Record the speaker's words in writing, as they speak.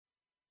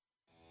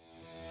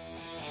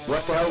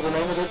What the hell's the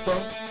name of this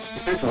song?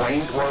 Is this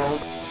Wayne's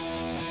World?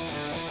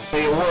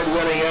 The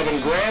award-winning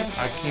Evan Grant.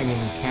 I can't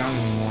even count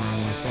anymore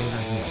on my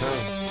fingers and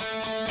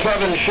toes.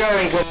 Kevin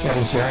Sherrington.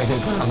 Kevin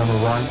Sherrington, clown number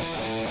one.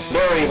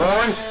 Barry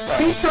Horn.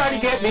 He tried to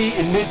get me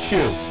in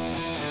mid-chew.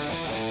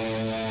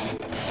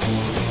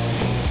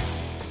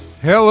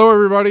 Hello,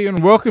 everybody,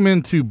 and welcome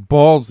into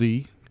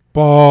Ballsy,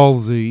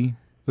 the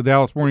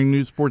Dallas Morning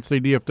News,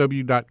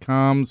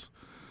 SportsDayDFW.com's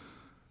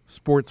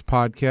sports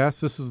podcast.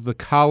 This is the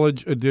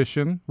college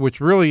edition,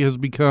 which really has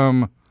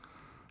become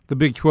the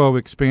Big 12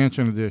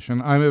 expansion edition.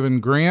 I'm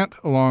Evan Grant,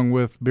 along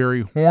with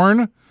Barry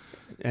Horn.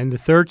 And the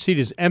third seat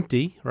is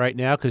empty right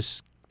now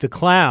because the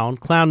clown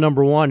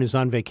number one, is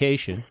on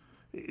vacation.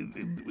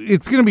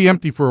 It's going to be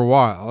empty for a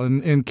while,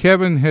 and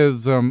Kevin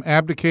has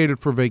abdicated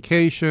for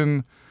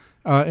vacation,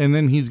 and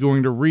then he's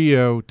going to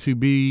Rio to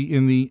be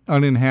in the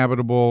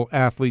uninhabitable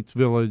athletes'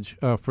 village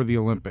for the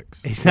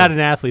Olympics. He's not an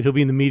athlete. He'll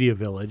be in the media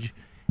village.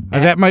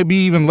 That might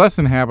be even less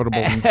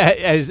inhabitable.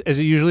 As it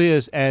usually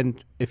is.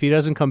 And if he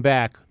doesn't come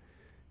back,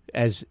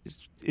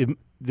 the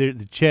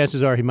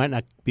chances are he might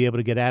not be able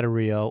to get out of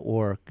Rio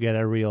or get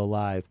out of Rio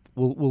alive.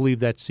 We'll leave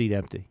that seat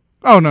empty.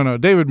 Oh, no.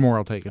 David Moore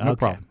will take it. No Okay.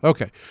 problem.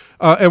 Okay.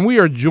 And we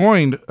are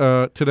joined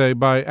today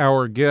by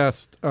our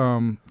guest,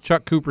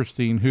 Chuck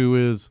Cooperstein, who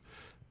is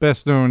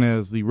best known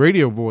as the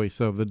radio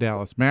voice of the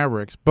Dallas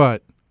Mavericks,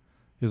 but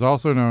is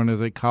also known as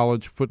a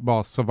college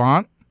football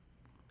savant.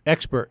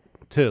 Expert,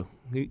 too.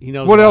 He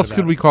knows. What else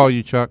could we call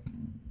you, Chuck?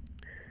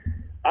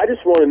 I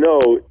just want to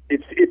know,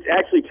 it's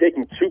actually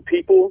taking two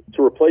people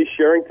to replace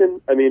Sherrington.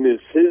 I mean,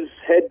 is his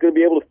head going to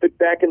be able to fit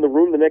back in the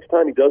room the next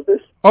time he does this?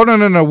 Oh,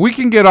 no. We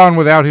can get on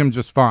without him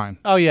just fine.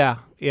 Oh, yeah.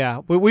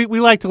 We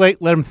like to let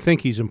him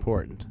think he's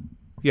important.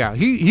 Yeah,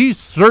 he's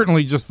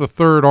certainly just the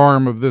third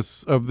arm of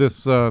this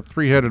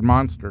three-headed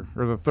monster,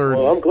 or the third.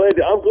 Well, I'm glad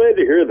to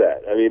hear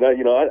that. I mean, I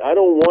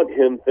don't want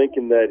him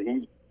thinking that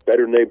he's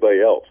better than anybody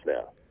else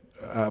now.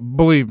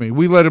 Believe me,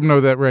 we let him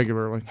know that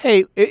regularly.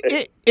 Hey,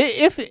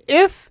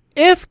 if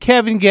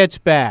Kevin gets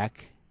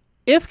back,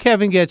 will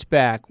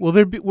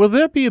there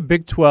be a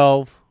Big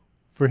 12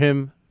 for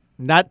him?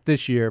 Not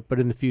this year, but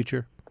in the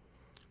future.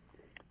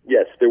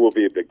 Yes, there will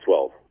be a Big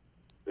 12.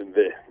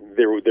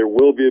 There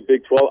will be a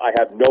Big 12. I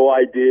have no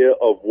idea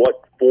of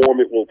what form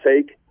it will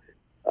take,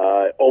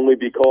 only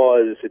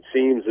because it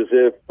seems as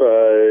if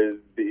the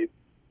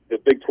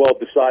Big 12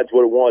 decides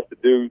what it wants to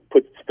do,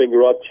 puts its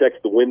finger up, checks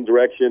the wind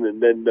direction,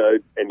 and then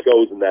and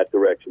goes in that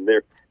direction.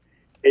 They're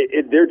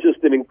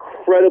just an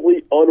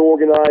incredibly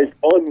unorganized,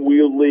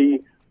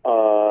 unwieldy,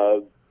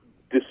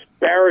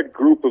 disparate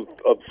group of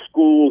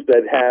schools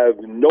that have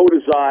no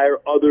desire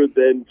other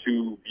than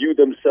to view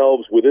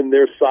themselves within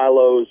their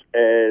silos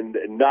and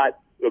not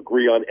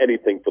agree on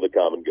anything for the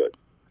common good.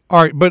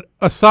 All right, but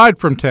aside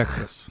from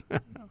Texas,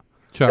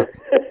 Chuck.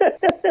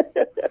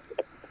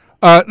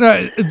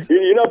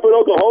 You're not putting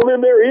Oklahoma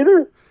in there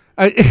either?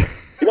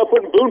 You're not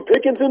putting Boone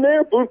Pickens in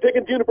there? Boone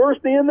Pickens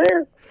University in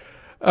there?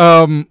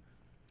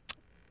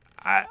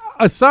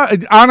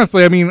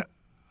 Honestly, I mean,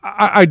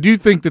 I do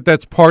think that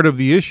that's part of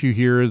the issue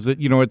here is that,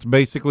 it's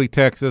basically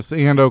Texas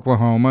and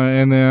Oklahoma,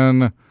 and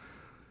then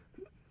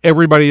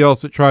everybody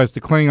else that tries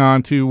to cling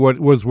on to what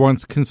was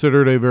once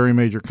considered a very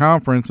major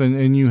conference,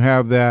 and you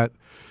have that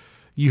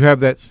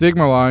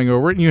stigma lying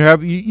over it,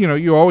 and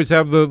you always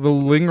have the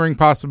lingering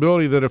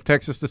possibility that if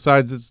Texas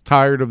decides it's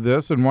tired of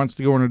this and wants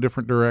to go in a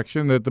different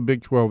direction, that the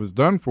Big 12 is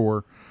done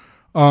for.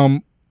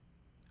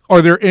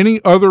 Are there any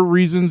other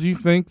reasons you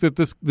think that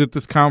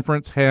this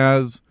conference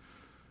has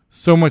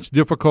so much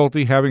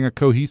difficulty having a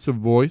cohesive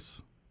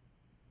voice?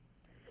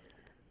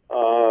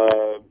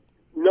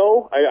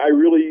 No, I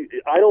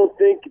don't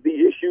think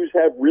the issues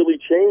have really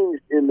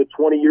changed in the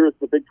 20 years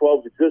the Big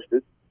 12's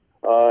existed.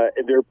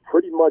 And they're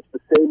pretty much the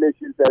same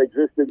issues that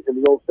existed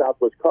in the old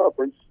Southwest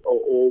Conference,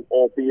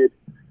 albeit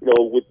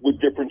with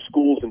different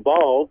schools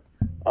involved.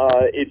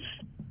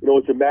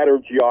 It's a matter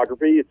of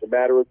geography. It's a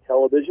matter of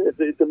television.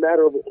 It's a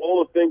matter of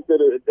all the things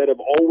that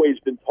have always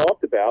been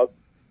talked about.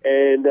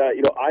 And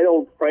I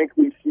don't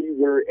frankly see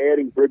where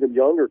adding Brigham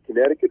Young or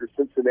Connecticut or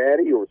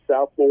Cincinnati or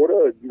South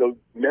Florida,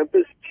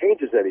 Memphis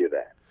changes any of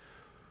that.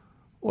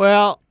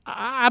 Well,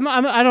 I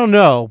don't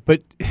know,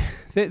 but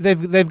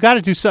they've got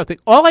to do something.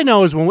 All I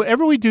know is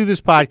whenever we do this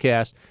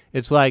podcast,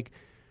 it's like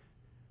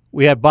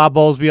we had Bob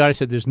Bowlesby on. I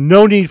said there's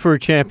no need for a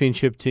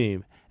championship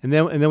team, and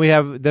then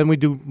we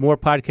do more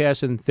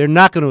podcasts, and they're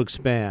not going to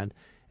expand.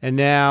 And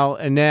now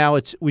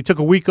we took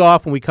a week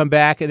off, and we come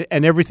back, and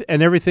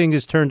everything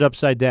is turned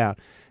upside down.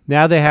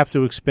 Now they have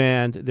to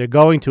expand. They're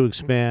going to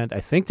expand.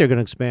 I think they're going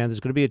to expand. There's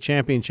going to be a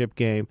championship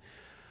game.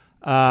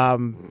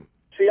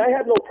 See, I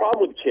have no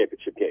problem with the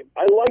championship game.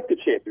 I like the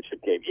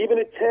championship game, even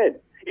at 10.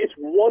 It's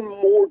one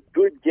more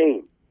good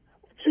game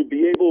to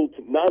be able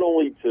to not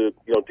only to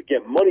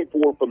get money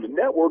for from the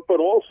network,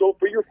 but also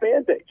for your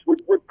fan base,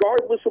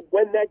 regardless of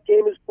when that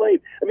game is played.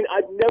 I mean,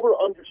 I've never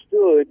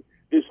understood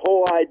this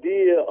whole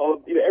idea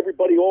of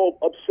everybody all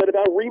upset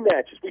about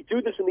rematches. We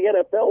do this in the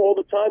NFL all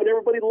the time, and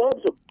everybody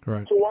loves them.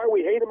 Right. So why do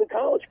we hate them in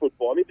college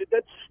football? I mean,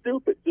 that's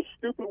stupid. It's a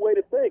stupid way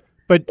to think.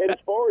 But and as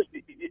far as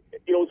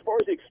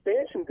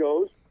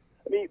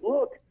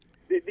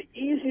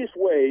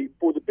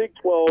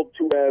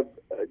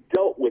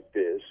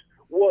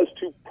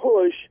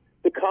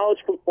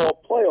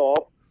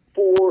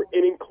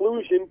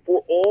inclusion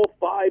for all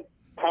 5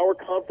 power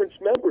conference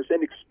members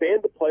and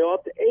expand the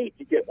playoff to 8.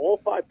 You get all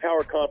 5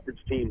 power conference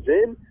teams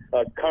in,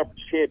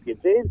 conference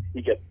champions in.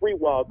 You get 3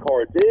 wild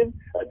cards in.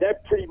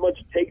 That pretty much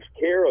takes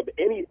care of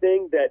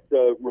anything that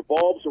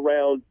revolves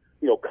around,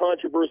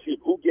 controversy of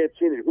who gets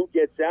in and who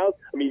gets out.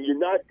 I mean, you're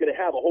not going to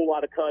have a whole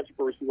lot of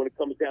controversy when it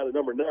comes down to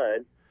number 9,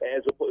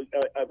 as opposed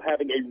of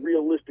having a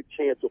realistic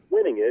chance of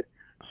winning it.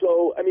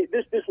 So, I mean,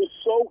 this was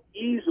so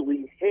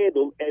easily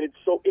handled, and it's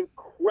so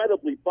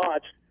incredibly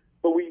botched.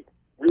 But we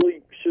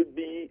really should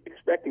be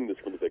expecting this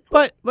from the Big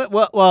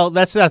 12. Well,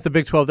 that's not the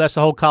Big 12. That's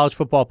the whole college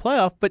football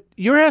playoff. But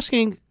you're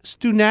asking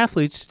student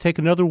athletes to take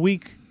another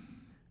week.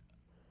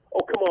 Oh,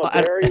 come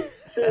on, Barry.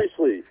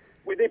 Seriously.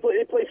 They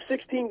play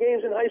 16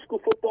 games in high school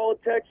football in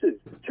Texas.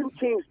 2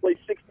 teams play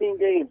 16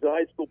 games in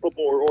high school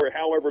football, or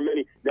however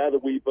many, now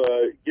that we've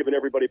given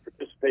everybody a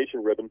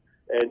participation ribbon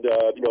and,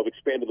 have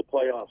expanded the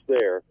playoffs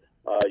there,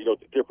 to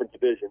different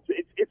divisions.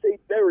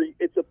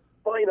 It's a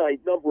finite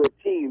number of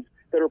teams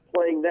that are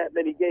playing that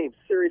many games.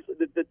 Seriously,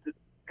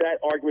 that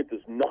argument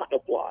does not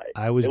apply.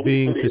 I was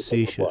being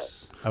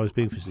facetious.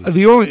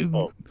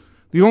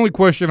 The only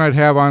question I'd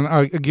have on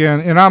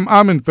again, and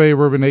I'm in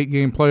favor of an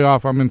 8-game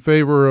playoff. I'm in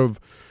favor of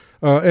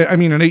an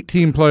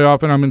 8-team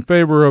playoff, and I'm in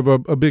favor of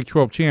a Big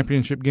 12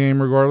 championship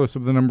game, regardless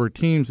of the number of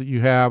teams that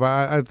you have.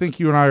 I think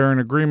you and I are in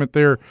agreement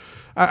there.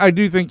 I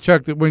do think,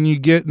 Chuck, that when you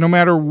get, no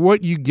matter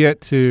what you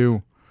get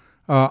to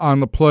on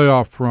the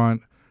playoff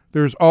front,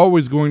 there's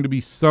always going to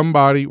be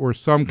somebody or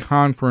some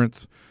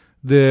conference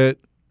that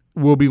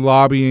will be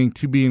lobbying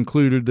to be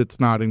included that's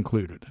not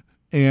included.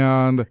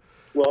 And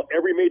well,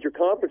 every major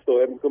conference,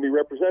 though, Evan's going to be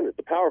represented.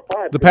 The Power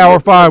 5. The Power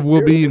 5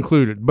 will be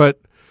included,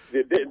 but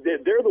they're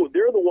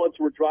the ones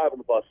who are driving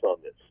the bus on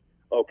this.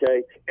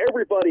 Okay,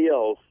 everybody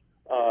else,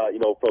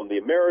 from the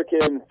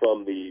American,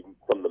 from the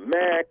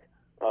MAC,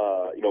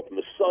 from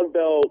the Sun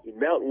Belt,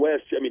 Mountain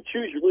West. I mean,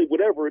 choose your league,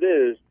 whatever it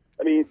is.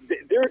 I mean,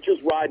 they're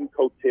just riding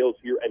coattails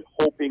here and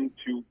hoping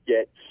to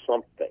get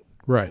something.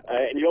 Right.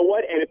 And you know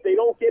what? And if they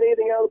don't get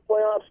anything out of the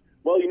playoffs,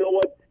 well, you know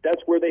what?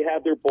 That's where they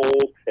have their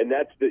bowls, and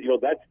that's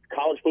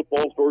college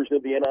football's version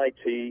of the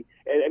NIT.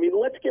 And I mean,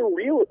 let's get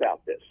real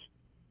about this.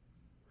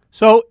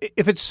 So,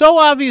 if it's so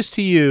obvious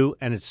to you,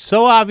 and it's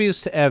so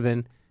obvious to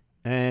Evan,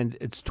 and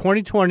it's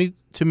 2020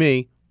 to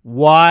me,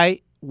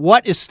 what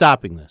is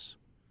stopping this?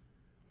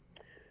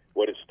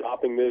 What is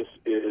stopping this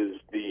is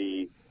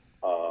the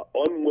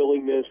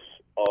unwillingness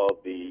of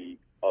the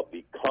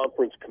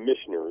conference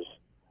commissioners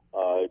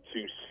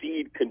to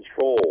cede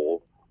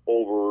control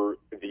over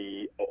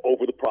the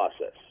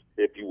process,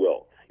 if you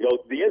will.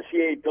 The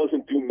NCAA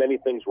doesn't do many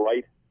things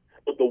right,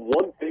 but the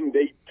one thing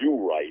they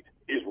do right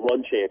is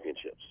run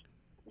championships.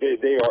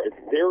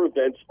 Their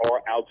events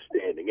are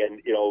outstanding,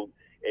 and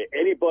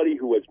anybody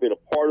who has been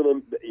a part of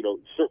them,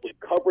 certainly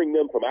covering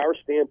them from our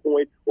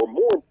standpoint, or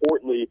more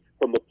importantly,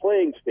 from the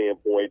playing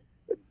standpoint,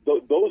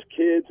 those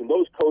kids and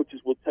those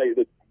coaches will tell you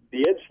that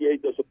the NCAA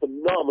does a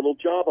phenomenal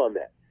job on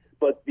that.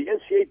 But the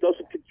NCAA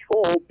doesn't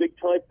control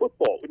big-time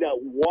football. Now,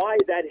 why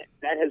that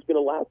has been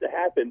allowed to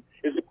happen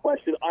is a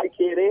question I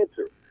can't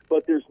answer.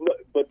 But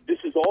this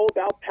is all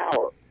about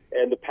power,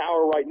 and the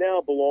power right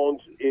now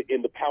belongs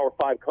in the Power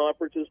 5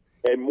 conferences,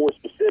 and more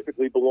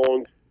specifically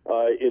belongs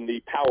in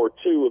the Power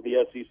 2 of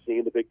the SEC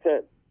and the Big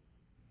Ten.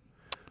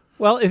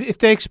 Well, if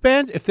they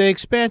expand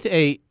to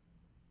 8,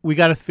 we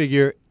got to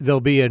figure there'll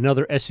be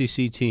another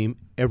SEC team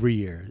every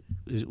year.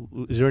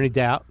 Is there any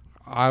doubt?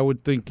 I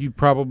would think you've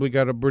probably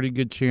got a pretty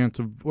good chance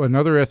of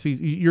another SEC.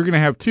 You're going to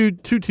have two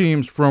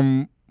teams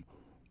from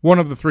one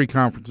of the 3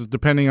 conferences,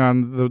 depending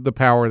on the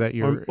power that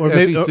year. Or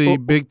SEC, maybe,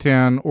 Big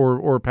Ten,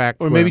 or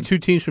Pac-12. Or maybe 2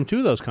 teams from 2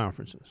 of those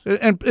conferences.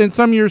 And in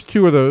some years,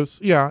 2 of those,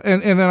 yeah.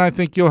 And then I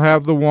think you'll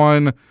have the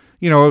one,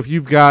 if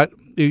you've got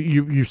 –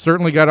 you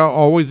certainly got to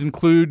always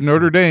include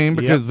Notre Dame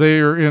because they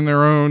are in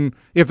their own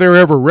 – if they're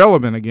ever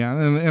relevant again.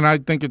 And I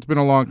think it's been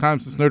a long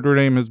time since Notre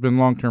Dame has been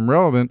long-term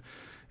relevant.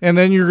 And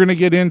then you're going to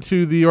get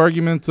into the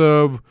arguments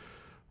of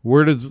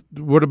what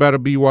about a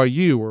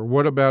BYU, or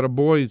what about a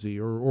Boise,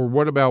 or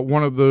what about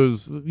one of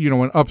those,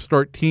 an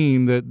upstart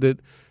team that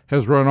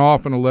has run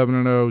off an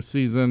 11-0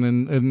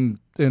 season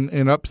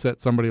and upset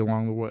somebody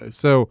along the way.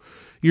 So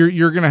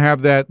you're going to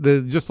have that,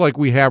 just like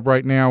we have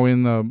right now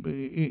in the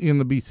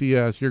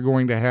BCS. You're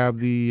going to have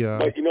the.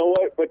 But you know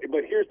what? But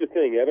here's the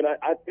thing, Evan.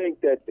 I think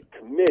that the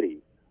committee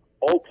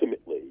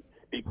ultimately,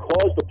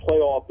 because the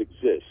playoff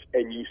exists,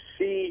 and you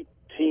see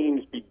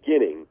teams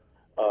beginning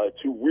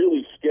to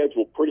really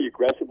schedule pretty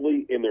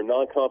aggressively in their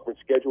non-conference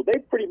schedule, they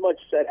pretty much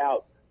set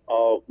out,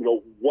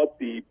 what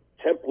the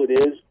template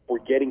is for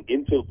getting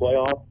into the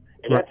playoff,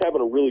 and that's having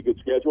a really good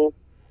schedule.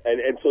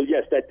 And so,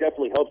 yes, that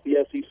definitely helps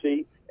the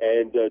SEC,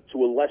 and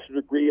to a lesser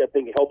degree, I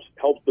think it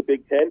helps the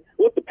Big Ten.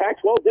 Look, the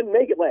Pac-12 didn't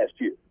make it last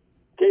year.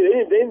 Okay,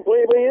 they didn't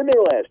play anybody in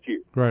there last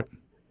year. Right.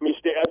 I mean,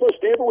 I thought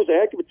Stanford was a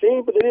heck of a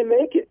team, but they didn't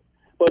make it.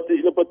 But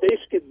they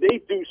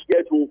do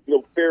schedule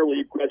fairly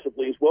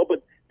aggressively as well.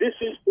 But this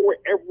is for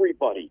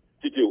everybody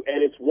to do,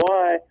 and it's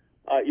why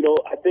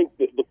I think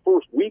the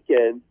first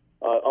weekend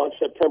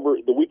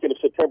the weekend of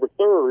September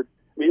 3rd,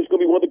 I mean, it's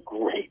going to be one of the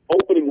great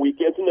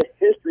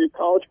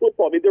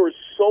there are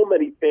so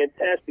many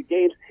fantastic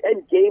games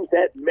and games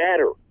that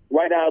matter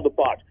right out of the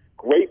box.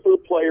 Great for the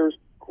players,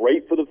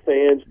 great for the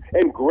fans,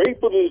 and great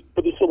for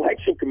the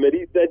selection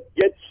committee that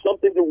gets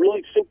something to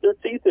really sink their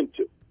teeth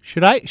into.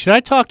 Should I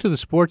talk to the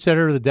sports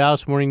editor of the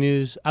Dallas Morning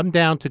News? I'm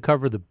down to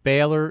cover the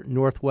Baylor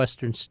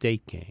Northwestern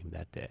State game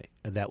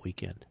that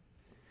weekend.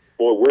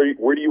 Boy,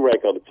 where do you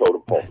rank on the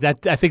totem pole?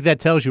 I think that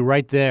tells you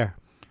right there.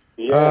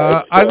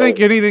 Yeah, I think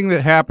anything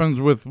that happens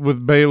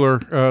with Baylor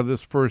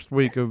this first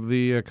week of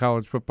the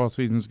college football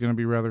season is going to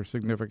be rather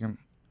significant.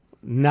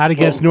 Not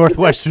against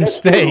Northwestern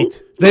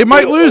State. They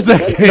might lose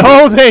that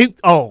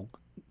game.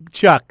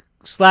 Chuck,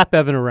 slap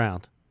Evan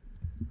around.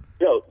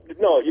 No,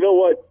 you know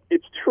what?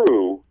 It's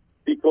true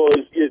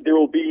because there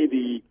will be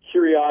the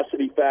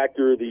curiosity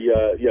factor,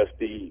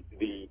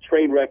 the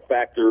train wreck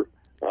factor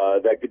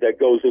that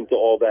goes into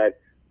all that.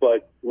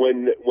 But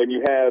when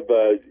you have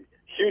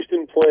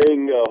Houston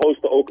playing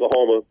host to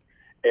Oklahoma,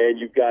 and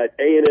you've got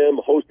A&M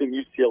hosting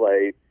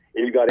UCLA,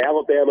 and you've got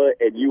Alabama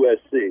and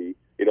USC,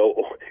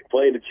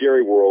 playing the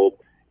Jerry World,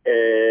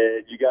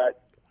 and you got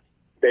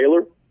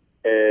Baylor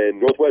and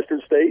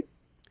Northwestern State.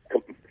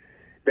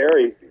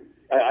 Barry,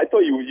 I thought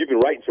you've been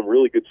writing some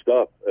really good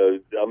stuff.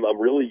 I'm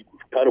really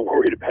kind of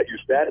worried about your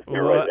status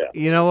there right now.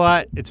 You know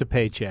what? It's a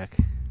paycheck.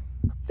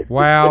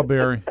 Wow,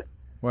 Barry.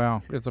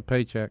 Wow, it's a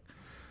paycheck.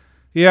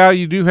 Yeah,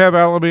 you do have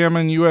Alabama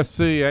and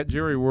USC at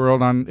Jerry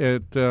World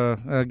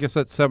I guess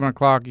that's 7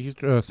 o'clock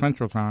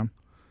Central Time.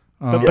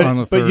 On the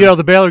 3rd.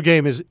 The Baylor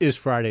game is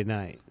Friday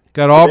night.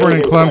 Got Auburn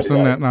and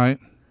Clemson that night.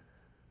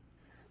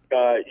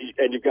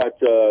 And you've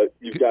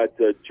got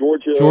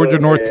Georgia,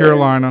 North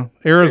Carolina,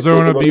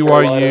 Arizona,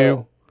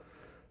 BYU.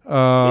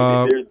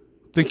 I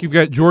think you've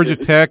got Georgia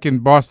Tech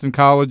and Boston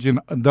College in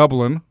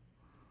Dublin.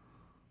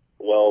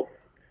 Well,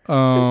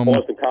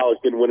 Boston College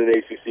didn't win an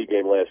ACC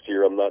game last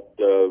year. I'm not.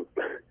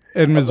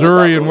 And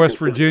Missouri and West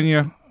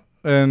Virginia,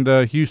 and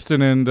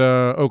Houston and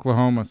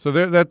Oklahoma. So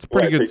that's a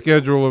pretty good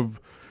schedule of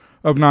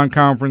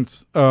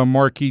non-conference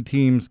marquee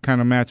teams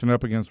kind of matching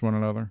up against one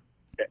another.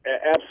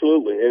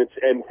 Absolutely, and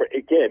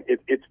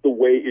it's the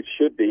way it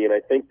should be, and I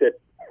think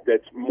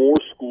that's more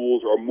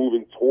schools are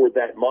moving toward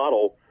that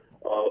model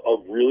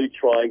of really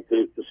trying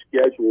to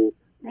schedule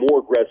more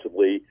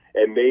aggressively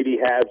and maybe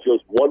have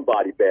just one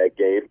body bag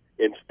game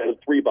instead of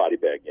 3 body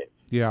bag games.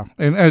 Yeah,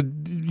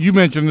 and you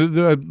mentioned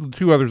the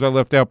 2 others I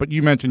left out, but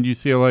you mentioned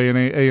UCLA and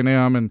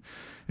A&M,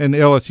 and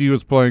LSU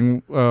is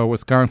playing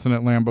Wisconsin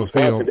at Lambeau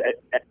Field.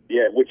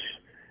 Yeah, which,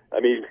 I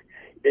mean,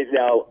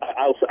 now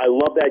I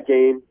love that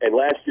game, and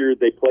last year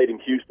they played in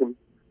Houston,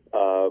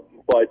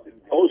 but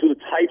those are the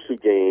types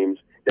of games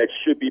that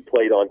should be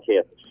played on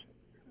campus.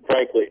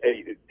 Frankly,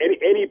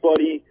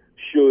 anybody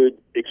should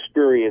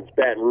experience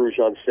Baton Rouge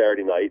on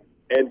Saturday night,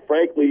 and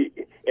frankly,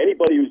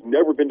 anybody who's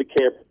never been to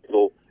Camp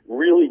Randall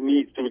really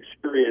needs to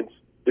experience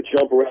the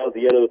jump around at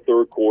the end of the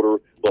third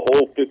quarter, the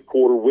whole fifth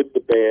quarter with the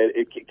band.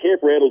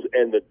 Camp Randall's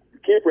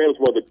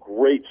one of the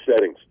great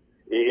settings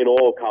in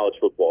all of college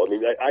football. I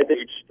mean, I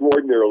think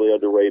extraordinarily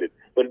underrated.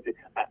 But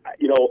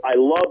I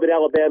love that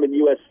Alabama and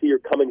USC are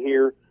coming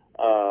here.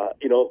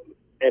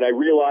 And I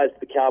realize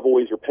the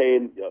Cowboys are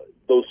paying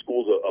those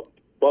schools a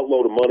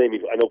buttload of money. I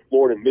mean, I know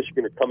Florida and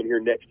Michigan are coming here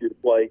next year to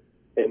play,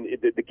 and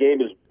the game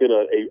has been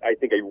I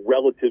think a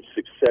relative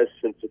success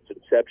since its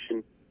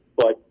inception.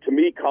 But to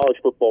me, college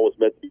football is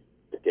meant to be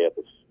on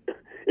campus.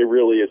 It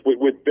really is,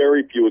 with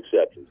very few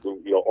exceptions.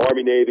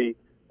 Army, Navy,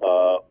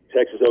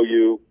 Texas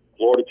OU,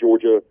 Florida,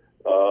 Georgia.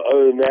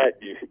 Other than that,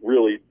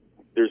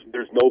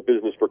 there's no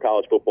business for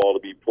college football to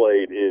be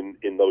played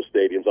in those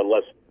stadiums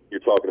unless you're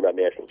talking about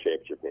national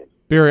championship games.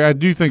 Barry, I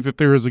do think that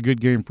there is a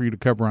good game for you to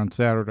cover on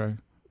Saturday,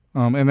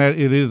 and that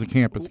it is a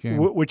campus game.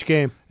 Which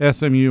game?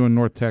 SMU and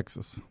North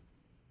Texas.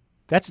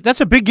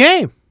 That's a big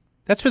game.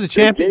 That's for the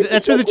champion.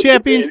 That's for the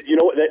champion. You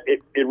know what?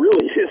 It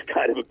really is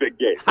kind of a big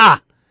game.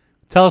 Ha!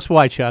 Tell us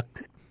why, Chuck.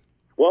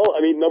 Well,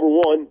 I mean, number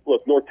one,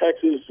 look, North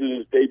Texas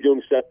is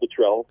debuting Seth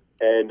Luttrell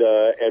and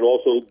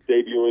also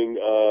debuting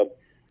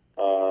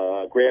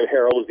Graham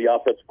Harrell as the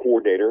offensive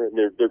coordinator, and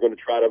they're going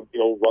to try to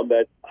run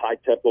that high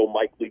tempo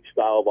Mike Leach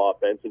style of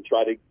offense and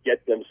try to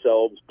get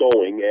themselves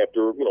going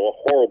after a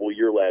horrible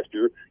year last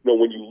year.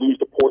 When you lose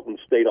to Portland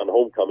State on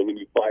homecoming and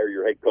you fire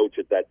your head coach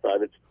at that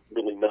time, it's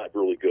really not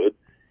really good.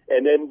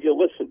 And then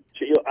listen,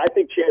 I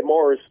think Chad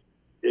Morris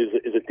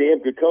is a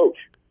damn good coach,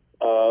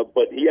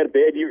 but he had a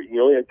bad year. He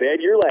had a bad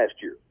year last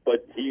year,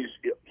 but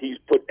he's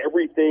put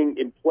everything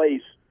in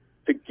place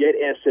to get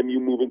SMU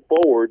moving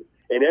forward.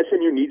 And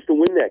SMU needs to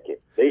win that game.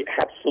 They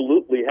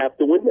absolutely have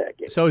to win that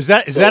game. So is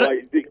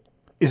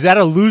that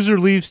a loser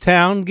leaves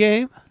town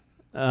game?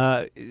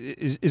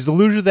 Is the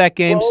loser of that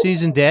game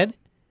season dead?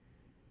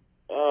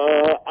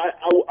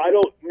 I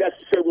don't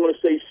necessarily want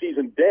to say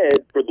season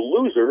dead for the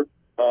loser,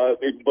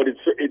 but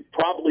it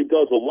probably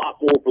does a lot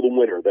more for the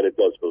winner than it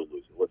does for the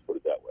loser. Let's put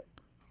it that way.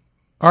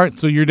 All right,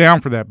 so you're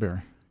down for that, Barry.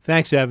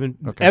 Thanks, Evan.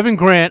 Okay. Evan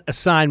Grant,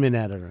 assignment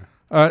editor.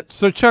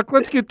 So Chuck,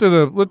 let's get to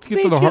the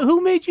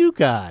Who made you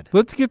God?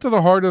 Let's get to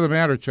the heart of the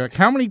matter, Chuck.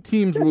 How many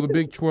teams will the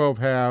Big 12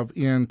 have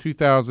in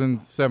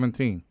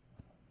 2017?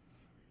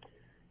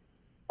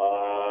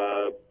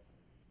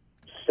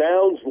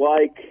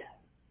 like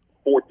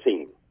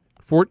 14.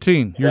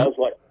 14. Sounds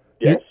like,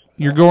 yes.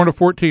 You're going to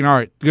 14. All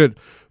right, good.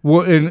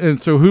 Well, and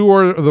so who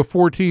are the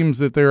 4 teams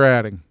that they're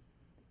adding?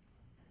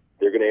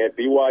 They're going to add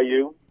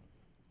BYU.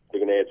 They're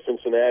going to add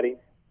Cincinnati.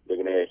 They're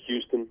going to add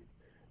Houston,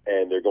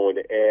 and they're going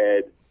to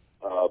add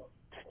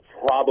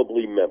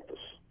probably Memphis.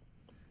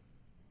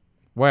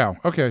 Wow.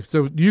 Okay,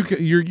 so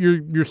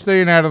you're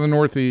staying out of the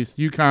Northeast.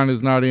 UConn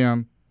is not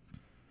in,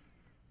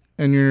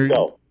 and you're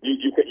no.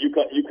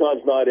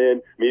 UConn's not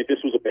in. I mean, if this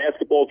was a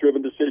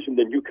basketball-driven decision,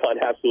 then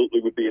UConn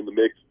absolutely would be in the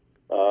mix.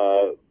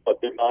 But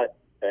they're not,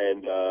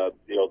 and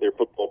their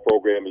football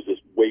program is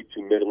just way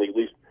too middling. At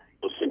least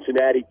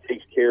Cincinnati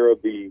takes care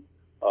of the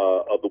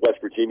West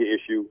Virginia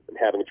issue and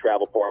having a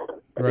travel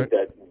partner. I think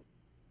that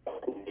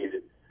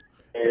needed,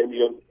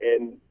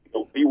 and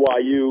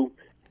BYU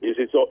is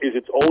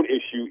its own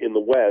issue in the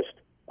West.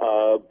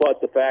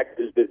 But the fact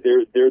is that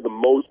they're the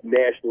most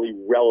nationally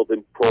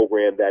relevant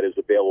program that is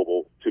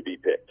available to be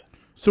picked.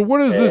 So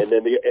what is this?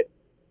 And then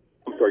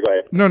I'm sorry, go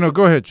ahead. No,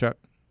 go ahead, Chuck.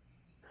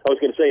 I was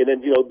going to say, and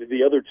then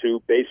the other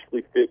two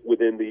basically fit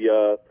within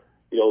the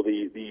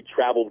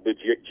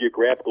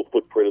geographical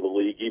footprint of the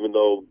league. Even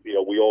though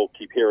we all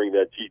keep hearing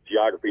that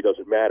geography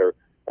doesn't matter,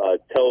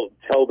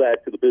 tell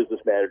that to the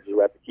business managers who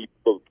have to keep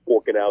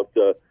forking out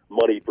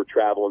money for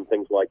travel and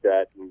things like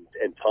that,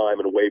 and time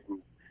and away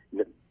from.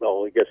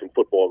 Well, I guess in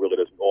football, it really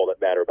doesn't all that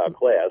matter about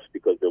class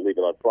because they're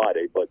leaving on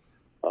Friday. But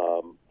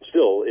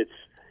still,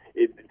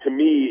 to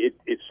me,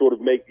 it sort of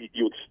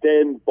you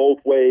extend both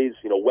ways,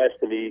 west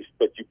and east,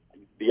 but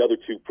the other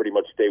two pretty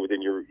much stay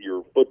within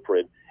your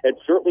footprint. And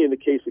certainly in the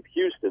case of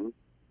Houston,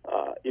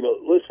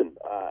 listen,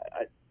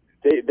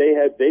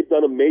 they've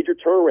done a major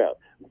turnaround,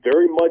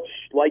 very much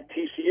like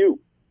TCU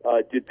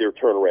did their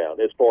turnaround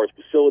as far as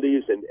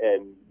facilities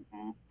and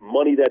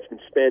money that's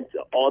been spent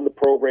on the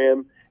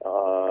program.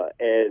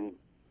 And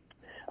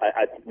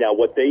now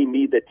what they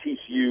need that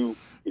TCU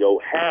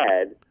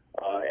had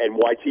and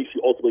why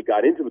TCU ultimately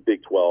got into the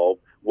Big 12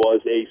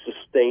 was a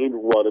sustained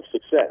run of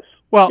success.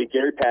 Well, I mean,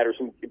 Gary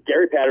Patterson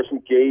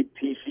gave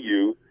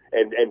TCU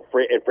and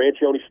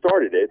Francione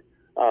started it.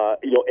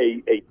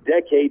 A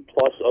decade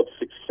plus of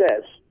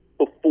success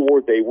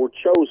before they were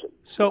chosen.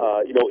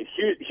 So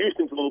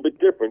Houston's a little bit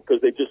different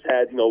because they just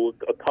had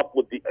a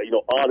couple of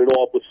on and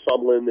off with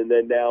Sumlin, and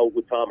then now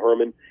with Tom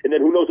Herman, and then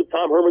who knows if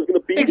Tom Herman's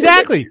going to be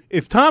exactly.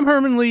 If Tom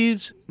Herman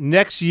leaves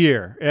next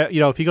year,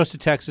 if he goes to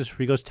Texas, or if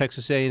he goes to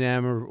Texas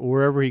A&M or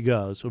wherever he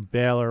goes, or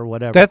Baylor or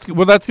whatever, that's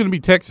going to be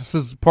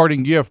Texas's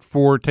parting gift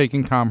for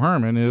taking Tom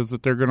Herman is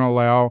that they're going to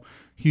allow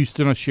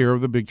Houston a share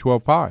of the Big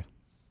 12 pie.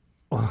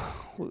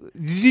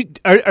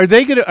 Are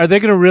they going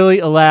to really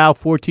allow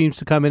 4 teams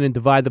to come in and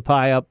divide the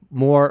pie up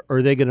more, or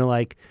are they going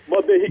to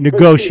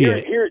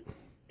negotiate?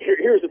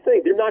 Here's the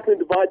thing: they're not going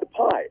to divide the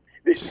pie,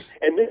 this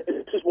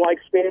is why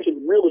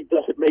expansion really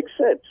doesn't make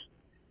sense.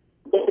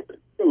 What they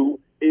do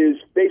is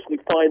basically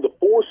find the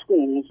 4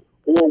 schools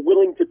who are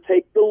willing to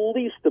take the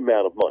least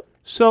amount of money.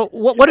 So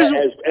what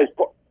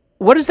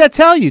does that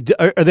tell you?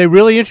 Are they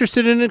really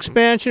interested in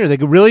expansion? Are they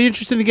really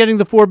interested in getting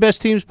the 4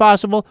 best teams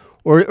possible,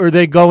 or are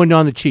they going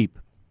on the cheap?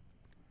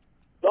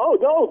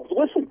 No,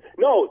 listen.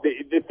 No,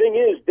 the thing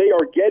is they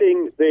are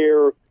getting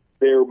their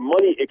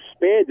money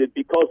expanded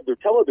because of their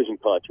television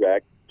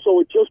contract,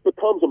 so it just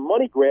becomes a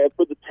money grab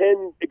for the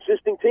 10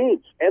 existing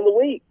teams and the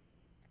league.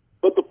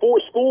 But the 4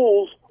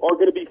 schools are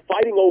going to be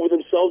fighting over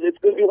themselves. It's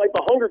going to be like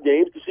the Hunger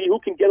Games to see who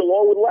can get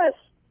along with less.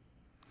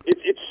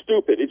 It's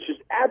stupid. It's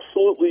just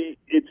absolutely,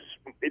 it's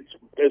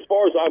as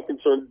far as I'm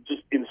concerned,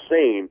 just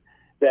insane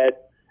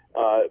that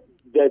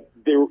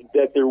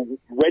they're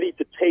ready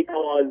to take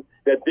on,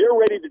 that they're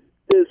ready to do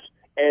this,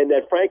 and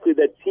that frankly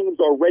that teams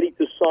are ready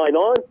to sign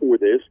on for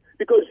this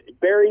because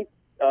Barry,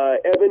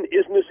 Evan,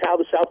 isn't this how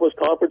the Southwest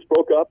Conference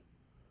broke up?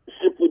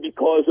 Simply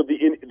because of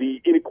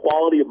the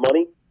inequality of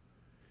money.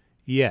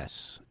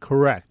 Yes,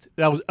 correct.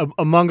 That was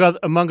among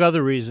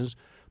other reasons.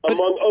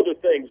 Among other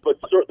things, but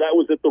that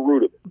was at the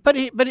root of it.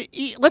 But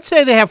let's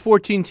say they have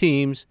 14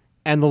 teams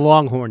and the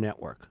Longhorn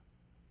Network,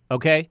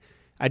 okay?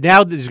 And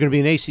now there's going to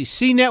be an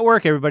ACC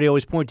network. Everybody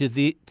always pointed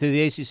to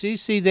the ACC.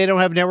 See, they don't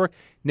have a network.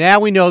 Now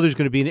we know there's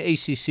going to be an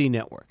ACC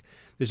network.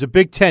 There's a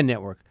Big Ten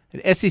network,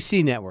 an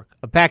SEC network,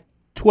 a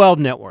Pac-12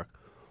 network.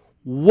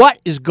 What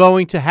is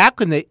going to how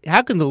can the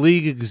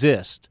league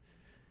exist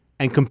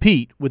and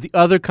compete with the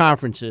other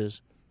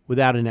conferences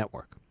without a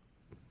network?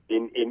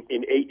 In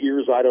 8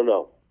 years, I don't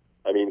know.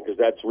 I mean, because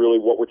that's really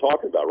what we're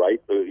talking about,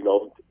 right?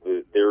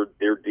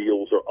 Their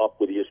deals are up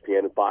with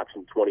ESPN and Fox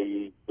in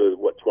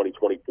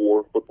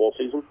 2024 football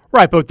season.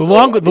 Right, but the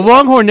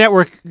Longhorn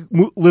Network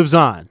lives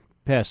on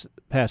past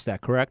that,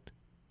 correct?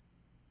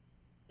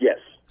 Yes.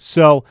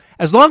 So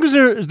as long as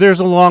there's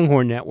a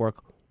Longhorn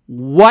Network,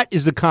 what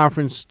is the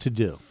conference to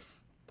do?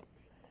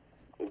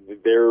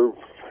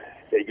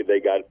 They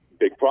got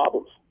big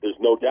problems. There's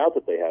no doubt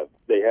that they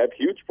have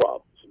huge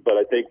problems. But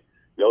I think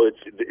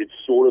it's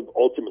sort of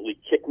ultimately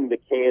kicking the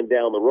can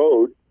down the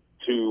road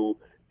to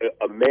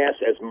amass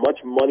as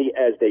much money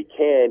as they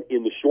can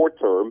in the short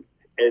term,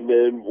 and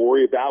then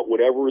worry about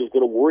whatever is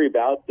going to worry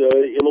about in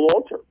the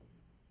long term.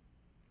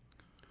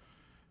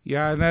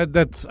 Yeah, and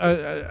that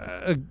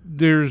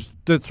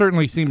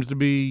certainly seems to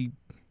be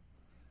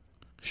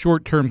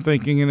short-term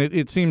thinking, and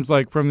it seems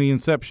like from the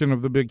inception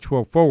of the Big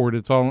 12 forward,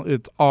 it's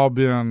all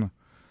been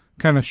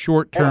kind of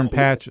short-term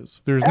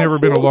patches. There's never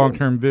been a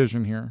long-term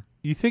vision here.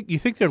 You think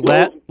they're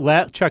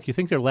Chuck? You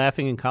think they're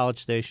laughing in College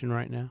Station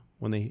right now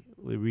when they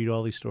read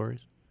all these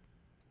stories?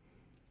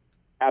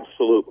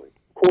 Absolutely.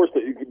 Of course,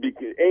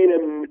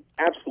 A&M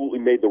absolutely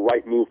made the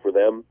right move for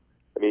them.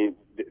 I mean,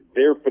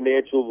 their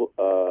financial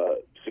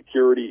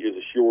security is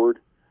assured.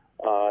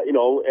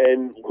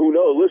 And who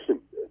knows?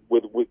 Listen,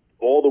 with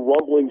all the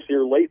rumblings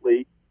here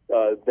lately,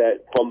 that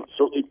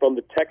certainly from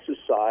the Texas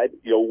side,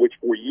 which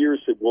for years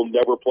said we'll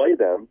never play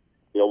them.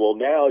 Well,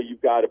 now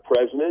you've got a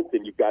president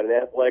and you've got an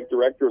athletic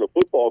director and a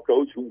football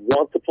coach who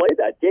want to play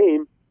that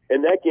game,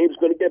 and that game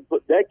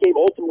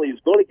ultimately is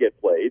going to get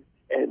played,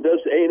 and thus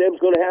A&M is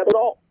going to have it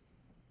all.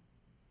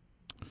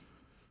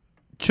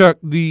 Chuck,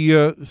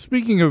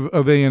 speaking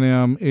of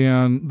A&M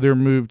and their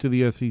move to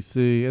the SEC,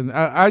 and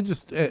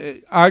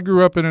I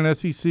grew up in an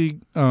SEC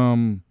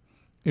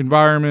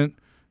environment.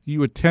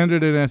 You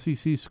attended an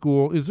SEC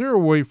school. Is there a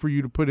way for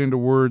you to put into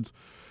words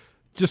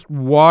just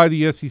why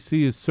the SEC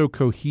is so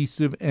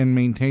cohesive and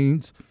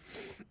maintains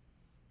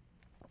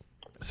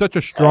such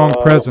a strong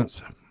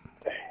presence?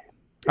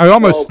 I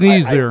almost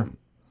sneezed there.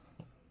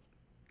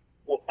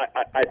 Well,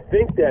 I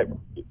think that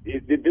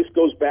this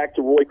goes back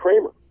to Roy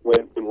Kramer.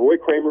 When Roy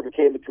Kramer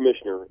became the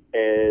commissioner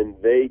and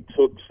they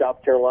took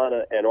South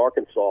Carolina and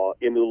Arkansas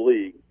into the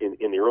league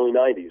in the early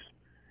 90s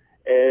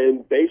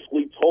and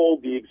basically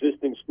told the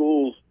existing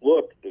schools,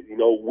 look,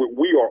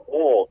 we are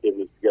all in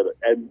this together,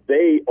 and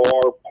they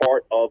are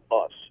part of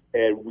us,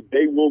 and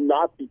they will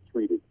not be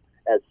treated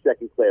as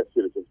second-class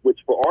citizens, which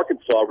for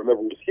Arkansas,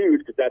 remember, was huge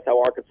because that's how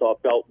Arkansas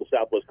felt in the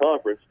Southwest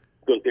Conference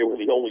because they were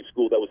the only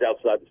school that was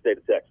outside the state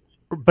of Texas.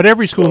 But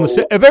every school in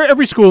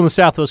the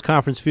Southwest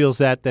Conference feels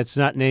that's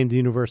not named the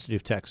University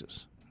of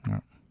Texas.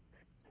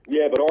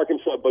 Yeah, but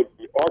Arkansas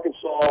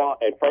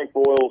and Frank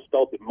Broyles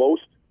felt it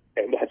most,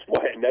 and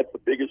that's the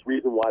biggest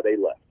reason why they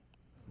left.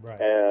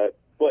 Right.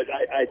 But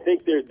I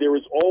think there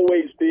has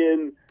always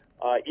been,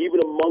 even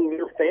among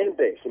their fan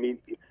base. I mean,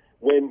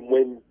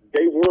 when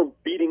they weren't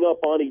beating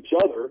up on each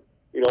other,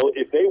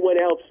 if they went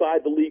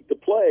outside the league to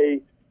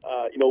play,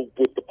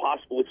 with the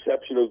possible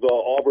exception of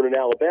Auburn and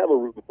Alabama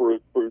rooting for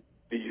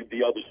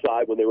the other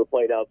side when they were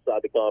playing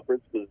outside the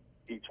conference, because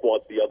each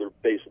wants the other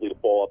basically to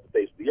fall off the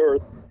face of the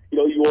earth.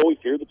 You always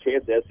hear the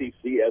chants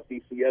SEC.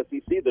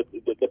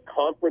 The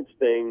conference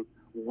thing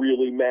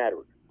really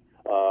mattered.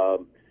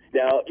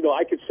 Now,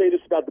 I could say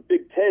this about the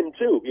Big Ten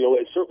too.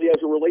 Certainly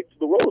as it relates to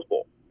the Rose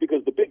Bowl,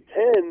 because the Big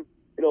Ten,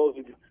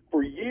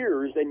 for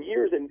years and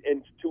years, and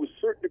to a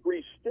certain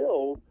degree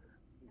still,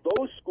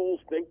 those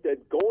schools think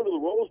that going to the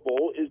Rose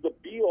Bowl is the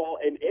be-all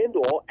and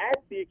end-all at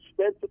the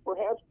expense of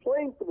perhaps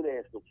playing for the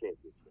national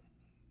championship.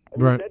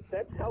 Right.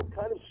 That's how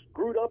kind of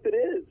screwed up it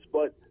is.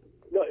 But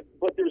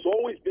there's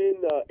always been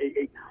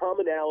a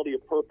commonality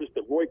of purpose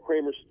that Roy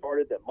Kramer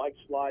started, that Mike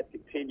Slide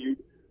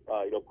continued.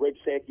 Greg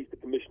Sankey's the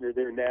commissioner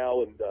there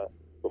now, and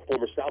the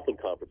former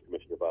Southland Conference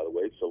commissioner, by the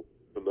way, so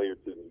familiar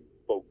to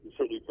folks,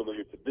 certainly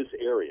familiar to this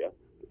area.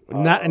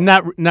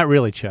 Not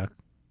really, Chuck.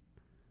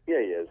 Yeah,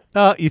 he is.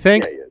 You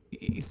think? Yeah,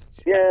 he is.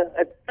 Yeah,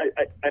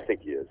 I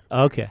think he is.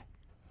 Okay.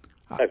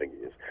 I think he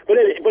is. But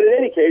in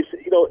any case,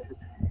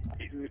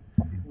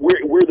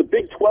 where the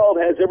Big 12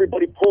 has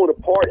everybody pulling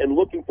apart and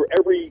looking for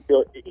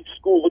each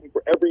school looking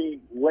for every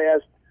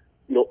last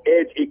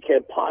edge it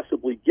can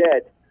possibly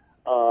get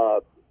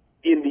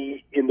in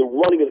the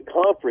running of the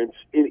conference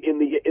in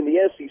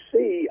the SEC,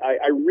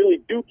 I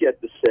really do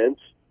get the sense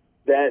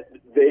that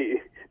they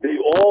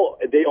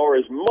are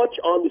as much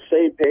on the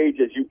same page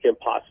as you can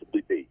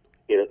possibly be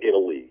in a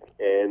league,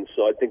 and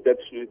so I think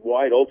that's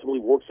why it ultimately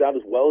works out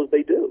as well as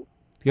they do.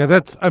 Yeah,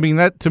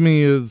 that to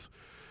me is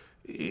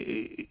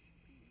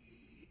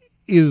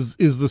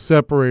the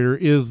separator,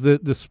 is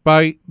that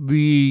despite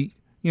the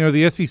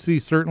SEC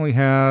certainly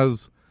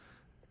has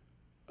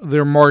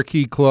their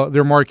marquee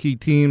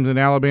teams, and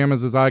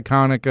Alabama's as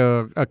iconic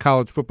a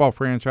college football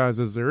franchise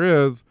as there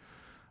is,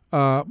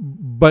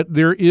 but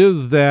there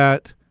is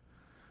that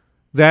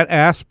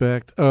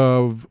aspect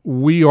of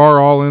we are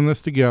all in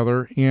this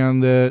together,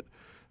 and that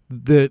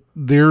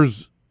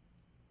there's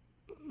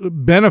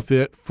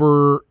benefit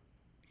for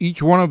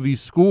each one of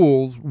these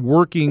schools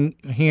working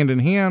hand in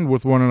hand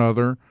with one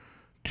another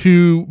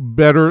to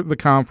better the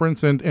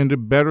conference and to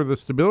better the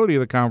stability of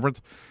the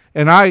conference.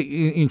 And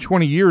in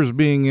 20 years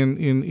being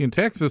in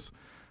Texas,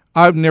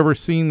 I've never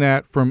seen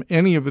that from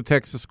any of the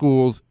Texas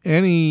schools,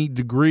 any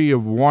degree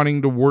of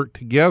wanting to work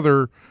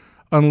together,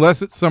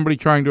 unless it's somebody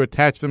trying to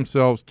attach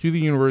themselves to the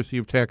University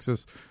of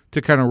Texas to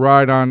kind of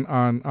ride on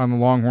the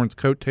Longhorns'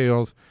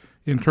 coattails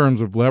in terms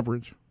of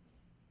leverage.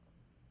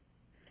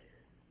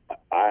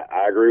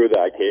 I agree with that.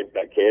 I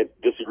can't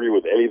disagree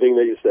with anything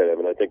that you said. I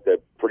mean, I think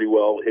that pretty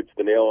well hits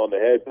the nail on the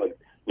head. But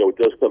it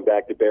does come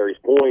back to Barry's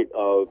point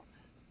of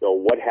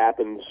what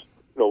happens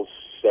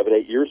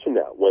 7-8 years from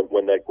now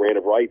when that grant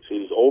of rights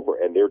is over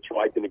and they're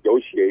trying to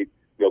negotiate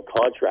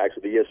contracts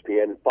with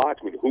ESPN and Fox.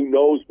 I mean, who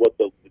knows what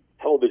the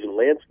television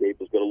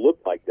landscape is going to look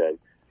like then?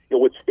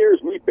 What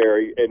scares me,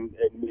 Barry, and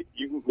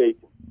you may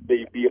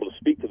be able to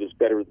speak to this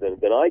better than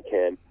I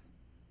can.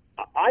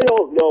 I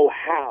don't know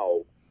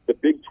how the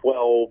Big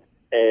 12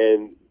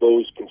 and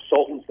those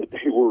consultants that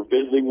they were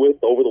visiting with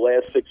over the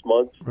last 6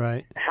 months,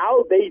 right,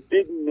 how they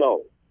didn't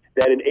know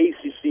that an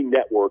ACC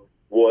network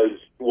was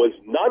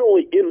not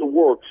only in the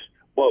works,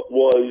 but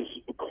was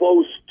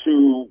close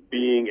to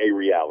being a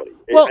reality.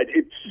 Well,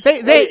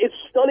 it's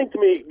stunning to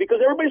me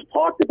because everybody's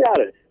talked about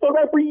it. Talked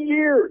about it for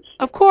years.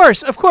 Of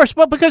course.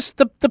 But because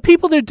the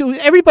people that do,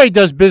 everybody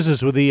does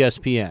business with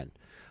ESPN.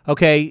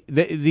 Okay,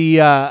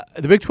 the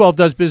Big 12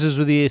 does business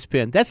with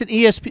ESPN. That's an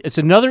ESPN. It's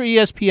another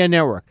ESPN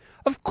network.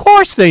 Of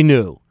course they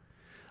knew.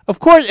 Of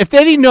course, if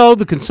they didn't know,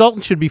 the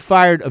consultant should be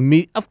fired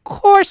immediately. Of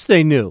course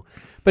they knew.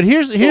 But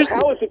here's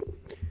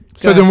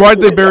so then why'd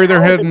they bury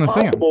their head in the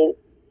sand?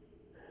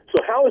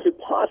 So how is it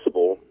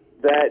possible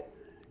that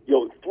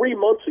 3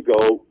 months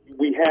ago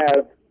we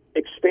have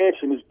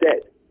expansion is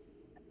dead,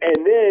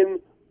 and then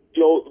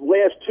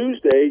last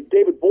Tuesday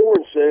David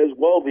Bourne says,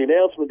 well, the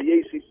announcement of the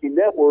ACC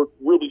network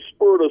really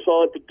spurred us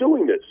on to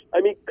doing this.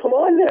 I mean, come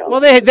on now. Well,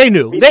 they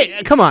knew.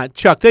 Come on,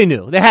 Chuck. They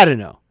knew. They had to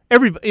know.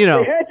 Everybody, They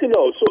had to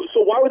know.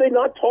 So why were they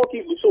not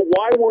talking? So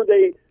why were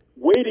they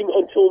waiting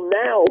until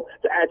now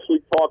to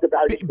actually talk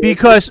about it?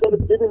 Because instead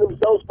of giving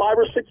themselves 5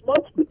 or 6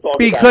 months to talk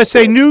about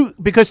it.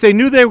 Because they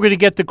knew they were going to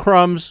get the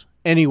crumbs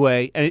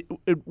anyway. And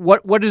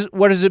what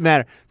does it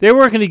matter? They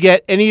weren't going to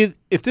get any.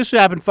 If this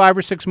happened 5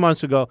 or 6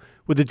 months ago,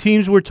 would the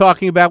teams we're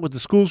talking about, would the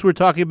schools we're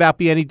talking about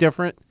be any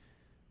different?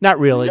 Not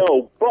really.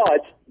 No,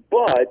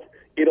 but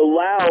it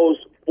allows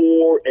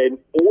for a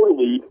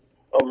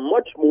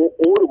much more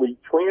orderly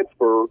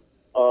transfer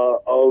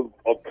of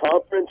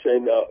conference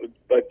and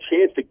a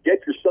chance to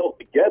get yourself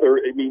together.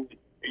 I mean,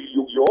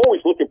 you're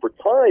always looking for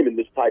time in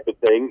this type of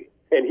thing.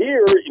 And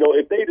here,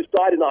 if they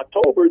decide in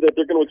October that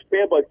they're going to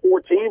expand by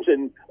 4 teams,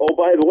 and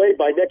by the way,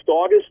 by next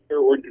August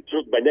or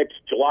by next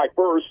July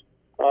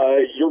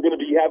 1st, you're going to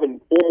be having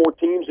 4 more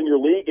teams in your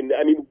league, and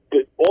I mean,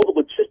 all the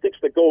logistics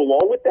that go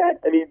along with that.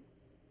 I mean,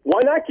 why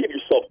not give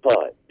yourself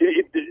time?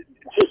 It's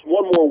just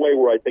one more way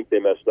where I think they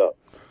messed up.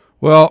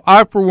 Well,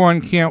 I, for one,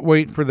 can't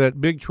wait for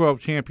that Big 12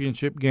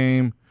 championship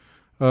game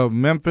of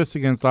Memphis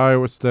against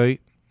Iowa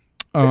State.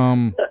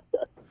 At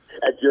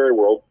Jerry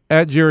World.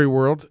 At Jerry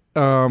World.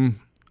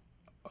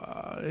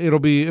 It'll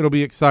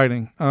be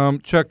exciting.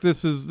 Chuck,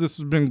 this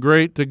has been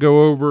great to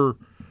go over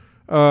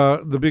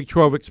the Big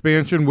 12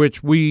 expansion,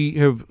 which we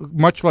have,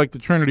 much like the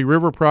Trinity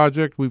River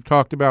Project, we've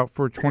talked about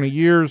for 20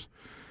 years.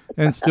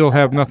 And still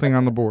have nothing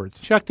on the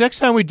boards. Chuck, next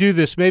time we do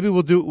this, maybe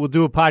we'll do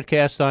a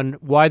podcast on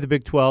why the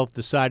Big 12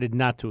 decided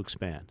not to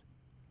expand.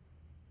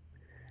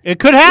 It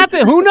could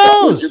happen. Who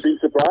knows? Would you be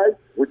surprised?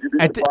 Would you be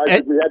surprised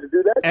if we had to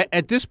do that?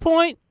 At this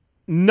point,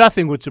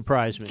 nothing would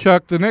surprise me.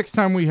 Chuck, the next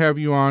time we have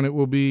you on, it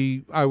will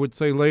be, I would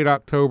say, late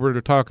October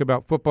to talk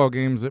about football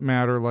games that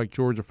matter, like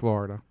Georgia,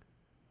 Florida.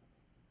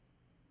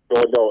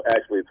 No,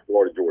 actually, it's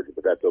Florida, Georgia,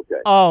 but that's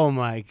okay. Oh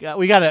my God,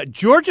 we got a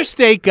Georgia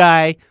State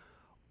guy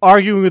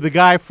arguing with a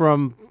guy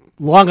from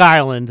Long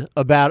Island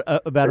about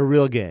a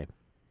real game.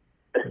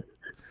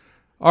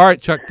 All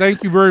right, Chuck.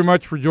 Thank you very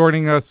much for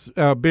joining us.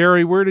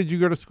 Barry, where did you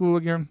go to school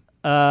again?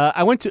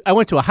 I went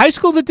to a high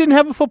school that didn't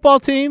have a football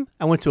team.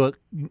 I went to a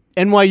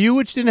NYU,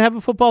 which didn't have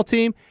a football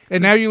team.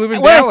 And now you live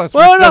in Dallas,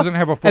 which doesn't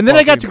have a football team. And then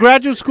I got to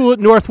graduate school at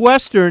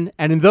Northwestern,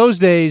 and in those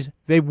days,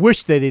 they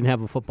wished they didn't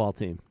have a football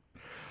team.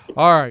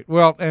 All right.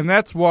 Well, and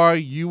that's why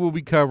you will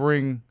be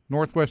covering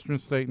Northwestern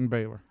State and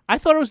Baylor. I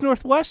thought it was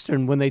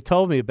Northwestern when they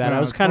told me about it. I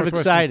was kind of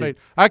excited.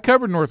 State. I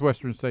covered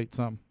Northwestern State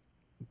some.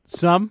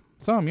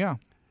 Some, yeah.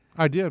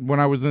 I did when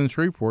I was in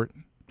Shreveport.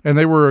 And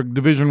they were a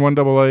Division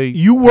I AA.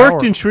 You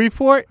worked in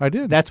Shreveport? I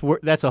did. That's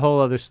a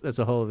whole other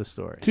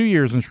story. 2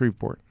 years in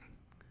Shreveport.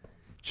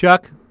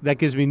 Chuck, that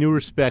gives me new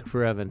respect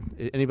for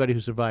Evan. Anybody who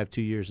survived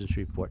 2 years in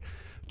Shreveport.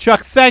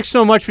 Chuck, thanks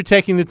so much for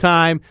taking the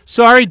time.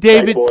 Sorry,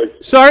 David.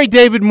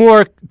 David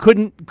Moore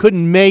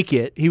couldn't make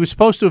it. He was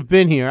supposed to have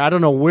been here. I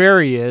don't know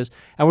where he is.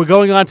 And we're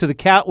going on to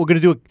the We're going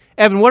to do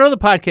Evan, what other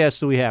podcasts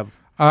do we have?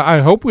 I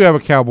hope we have a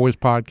Cowboys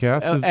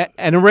podcast.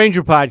 And a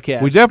Ranger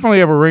podcast. We definitely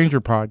have a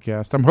Ranger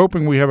podcast. I'm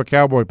hoping we have a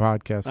Cowboy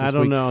podcast this I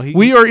don't week. know.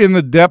 We are in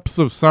the depths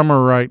of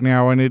summer right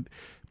now, and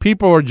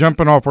people are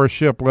jumping off our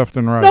ship left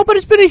and right. No, but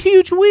it's been a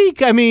huge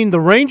week. I mean, the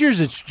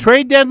Rangers, it's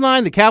trade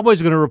deadline. The Cowboys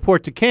are going to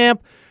report to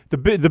camp. The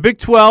Big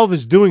 12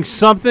 is doing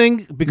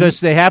something because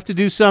they have to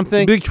do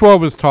something. The Big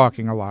 12 is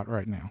talking a lot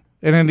right now.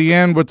 And in the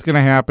end, what's going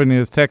to happen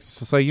is Texas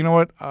will say, you know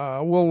what,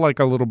 we'll like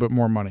a little bit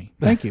more money.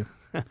 Thank you.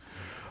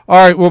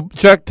 All right, well,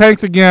 Chuck,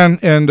 thanks again,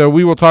 and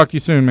we will talk to you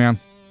soon, man.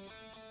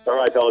 All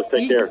right, fellas,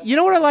 take care. You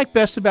know what I like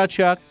best about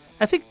Chuck?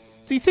 Do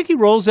you think he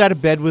rolls out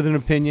of bed with an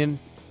opinion?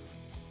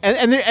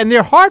 And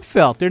they're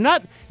heartfelt. They're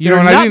not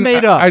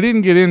made up. I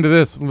didn't get into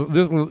this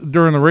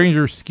during the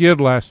Rangers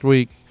skid last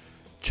week.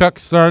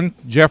 Chuck's son,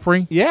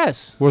 Jeffrey,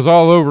 was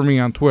all over me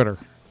on Twitter.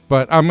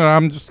 But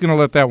I'm just going to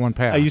let that one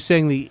pass. Are you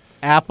saying the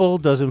apple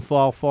doesn't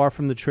fall far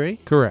from the tree?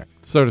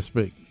 Correct, so to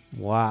speak.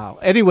 Wow.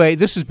 Anyway,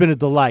 this has been a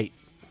delight.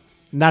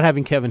 Not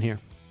having Kevin here.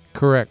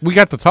 Correct. We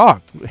got to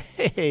talk.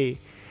 Hey.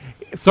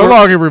 So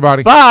long,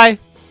 everybody. Bye.